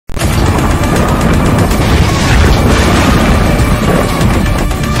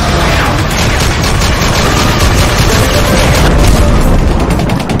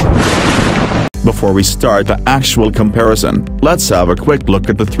before we start the actual comparison, let's have a quick look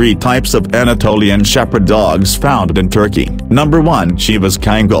at the 3 types of Anatolian Shepherd dogs found in Turkey. Number 1. Sivas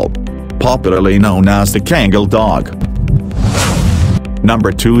Kangal, popularly known as the Kangal Dog.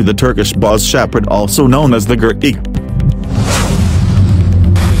 Number 2. The Turkish Buzz Shepherd, also known as the Geographic.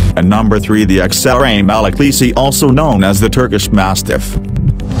 And number 3. The XRA Malaklisi, also known as the Turkish Mastiff.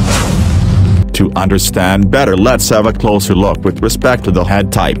 To understand better, let's have a closer look with respect to the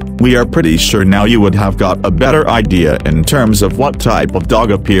head type. We are pretty sure now you would have got a better idea in terms of what type of dog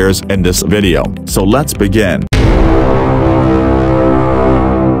appears in this video. So let's begin.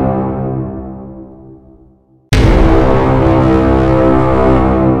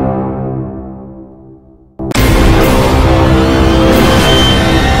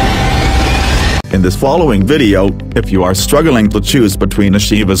 In this following video, if you are struggling to choose between a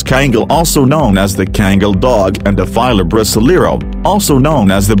Sivas Kangal, also known as the Kangal Dog, and a Fila Brasileiro, also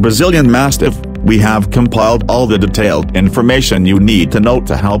known as the Brazilian Mastiff, we have compiled all the detailed information you need to know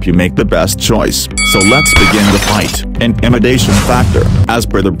to help you make the best choice. So let's begin the fight. Intimidation Factor. As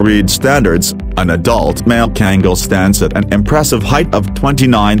per the breed standards, an adult male Kangal stands at an impressive height of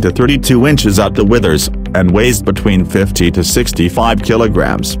 29 to 32 inches at the withers, and weighs between 50 to 65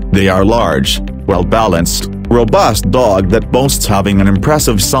 kilograms. They are large, well-balanced, robust dog that boasts having an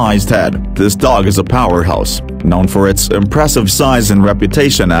impressive sized head. This dog is a powerhouse, known for its impressive size and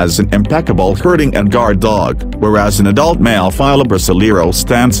reputation as an impeccable herding and guard dog, whereas an adult male Fila Brasileiro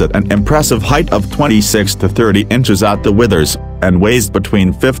stands at an impressive height of 26 to 30 inches at the withers, and weighs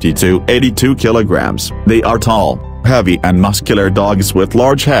between 50 to 82 kilograms. They are tall, heavy and muscular dogs with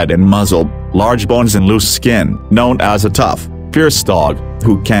large head and muzzle, large bones and loose skin, known as a tough, fierce dog,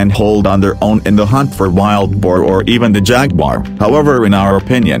 who can hold on their own in the hunt for wild boar or even the jaguar. However, in our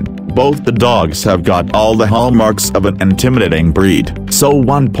opinion, both the dogs have got all the hallmarks of an intimidating breed. So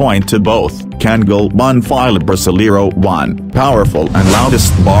 1 point to both. Kangal 1, Fila Brasileiro 1. Powerful and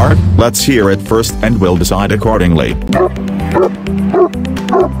loudest Barr? Let's hear it first and we'll decide accordingly.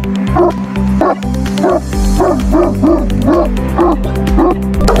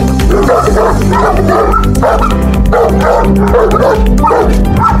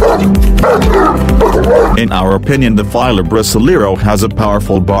 In our opinion, the Fila Brasileiro has a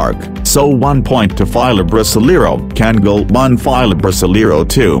powerful bark, so 1 point to Fila Brasileiro. Kangal 1, Fila Brasileiro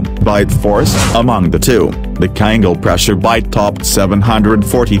 2. Bite force. Among the two, the Kangal pressure bite topped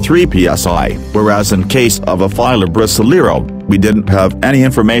 743 psi, whereas in case of a Fila Brasileiro, we didn't have any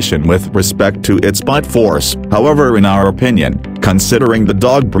information with respect to its bite force. However, in our opinion, considering the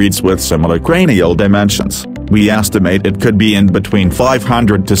dog breeds with similar cranial dimensions, we estimate it could be in between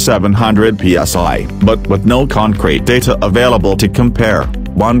 500 to 700 psi, but with no concrete data available to compare.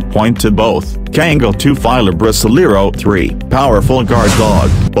 1 point to both. Kangal 2, Fila Brasileiro 3. Powerful guard dog.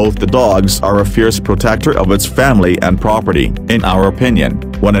 Both the dogs are a fierce protector of its family and property. In our opinion,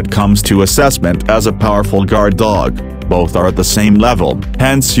 when it comes to assessment as a powerful guard dog, both are at the same level,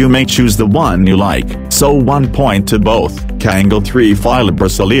 hence you may choose the one you like. So 1 point to both. Kangal 3, Fila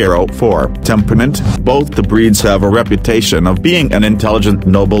Brasileiro 4. Temperament. Both the breeds have a reputation of being an intelligent,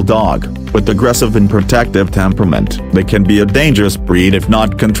 noble dog, with aggressive and protective temperament. They can be a dangerous breed if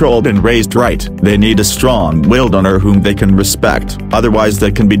not controlled and raised right. They need a strong-willed owner whom they can respect, otherwise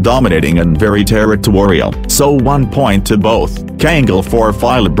they can be dominating and very territorial. So 1 point to both. Kangal 4,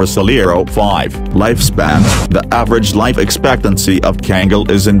 Fila Brasileiro 5. Lifespan. The average life expectancy of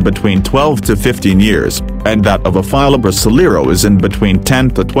Kangal is in between 12 to 15 years, and that of a Fila Brasileiro is in between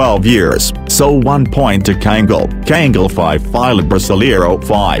 10 to 12 years. So 1 point to Kangal. Kangal 5, Fila Brasileiro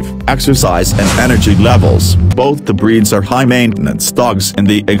 5. Exercise and energy levels. Both the breeds are high-maintenance dogs in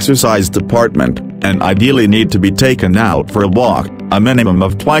the exercise department, and ideally need to be taken out for a walk, a minimum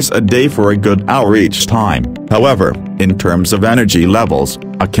of twice a day for a good hour each time. However, in terms of energy levels,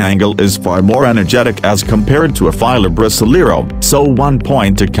 a Kangal is far more energetic as compared to a Fila Brasileiro, so 1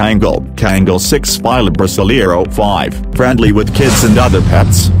 point to Kangal. Kangal 6, Fila Brasileiro 5. Friendly with kids and other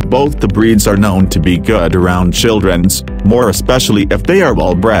pets. Both the breeds are known to be good around children's, more especially if they are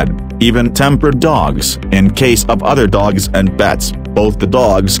well bred, even-tempered dogs. In case of other dogs and pets, both the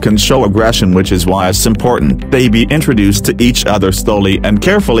dogs can show aggression, which is why it's important they be introduced to each other slowly and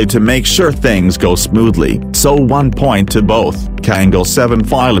carefully to make sure things go smoothly. So 1 point to both. Kangal 7,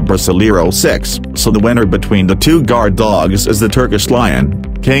 Fila Brasileiro 6. So the winner between the two guard dogs is the Turkish Lion,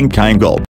 King Kangal.